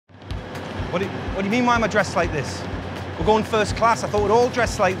What do you mean, why am I dressed like this? We're going first class. I thought we'd all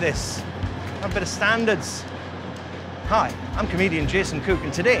dress like this. Have a bit of standards. Hi, I'm comedian Jason Cook,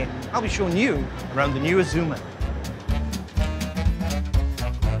 and today I'll be showing you around the new Azuma.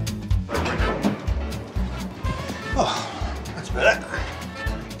 Oh, that's better.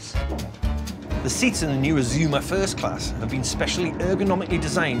 The seats in the new Azuma First Class have been specially ergonomically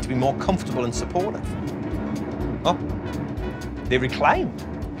designed to be more comfortable and supportive. Oh, they recline.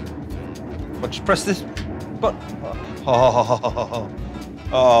 But just press this button. Oh,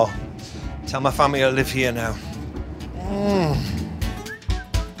 tell my family I live here now.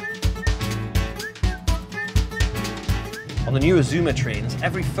 On the new Azuma trains,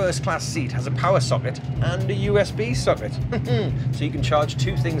 every first-class seat has a power socket and a USB socket. So you can charge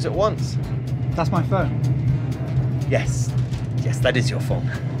two things at once. That's my phone. Yes, that is your phone.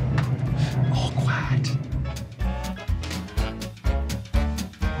 Awkward.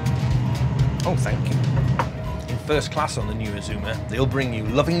 Oh, thank you. In first class on the new Azuma, they'll bring you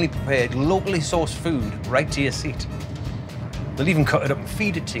lovingly prepared, locally sourced food right to your seat. They'll even cut it up and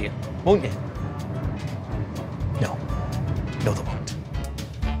feed it to you, won't you? No, they won't.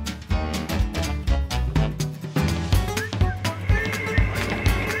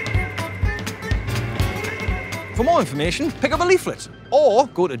 For more information, pick up a leaflet or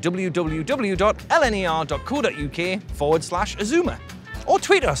go to www.lner.co.uk/Azuma or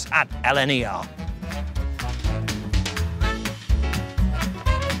tweet us at LNER.